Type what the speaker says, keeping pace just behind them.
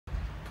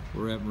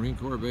We're at Marine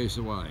Corps Base,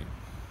 Hawaii.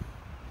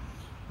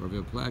 We have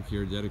a plaque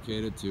here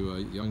dedicated to a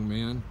young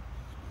man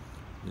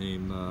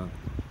named,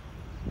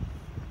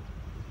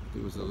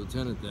 he was a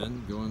lieutenant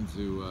then, going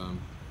to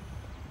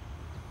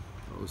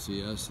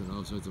OCS and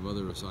all sorts of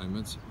other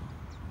assignments.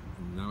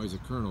 And now he's a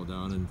colonel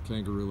down in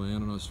Kangaroo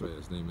Land in Australia.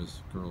 His name is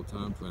Colonel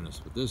Tom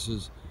Prentice. But this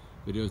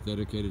video is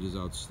dedicated to his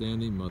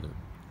outstanding mother,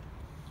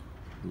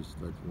 who's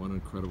like one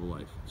incredible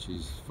life.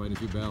 She's fighting a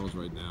few battles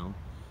right now.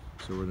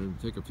 So we're going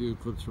to take a few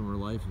clips from her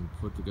life and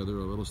put together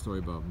a little story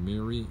about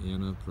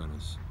Maryann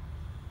Prentice.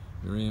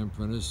 Maryann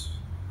Prentice is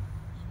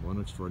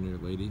one extraordinary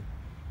lady,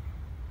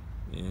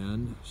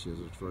 and she has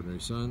an extraordinary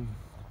son,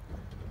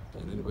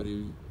 and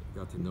anybody who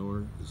got to know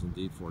her is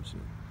indeed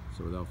fortunate.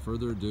 So without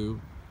further ado,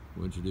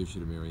 we'll introduce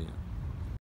you to Maryann.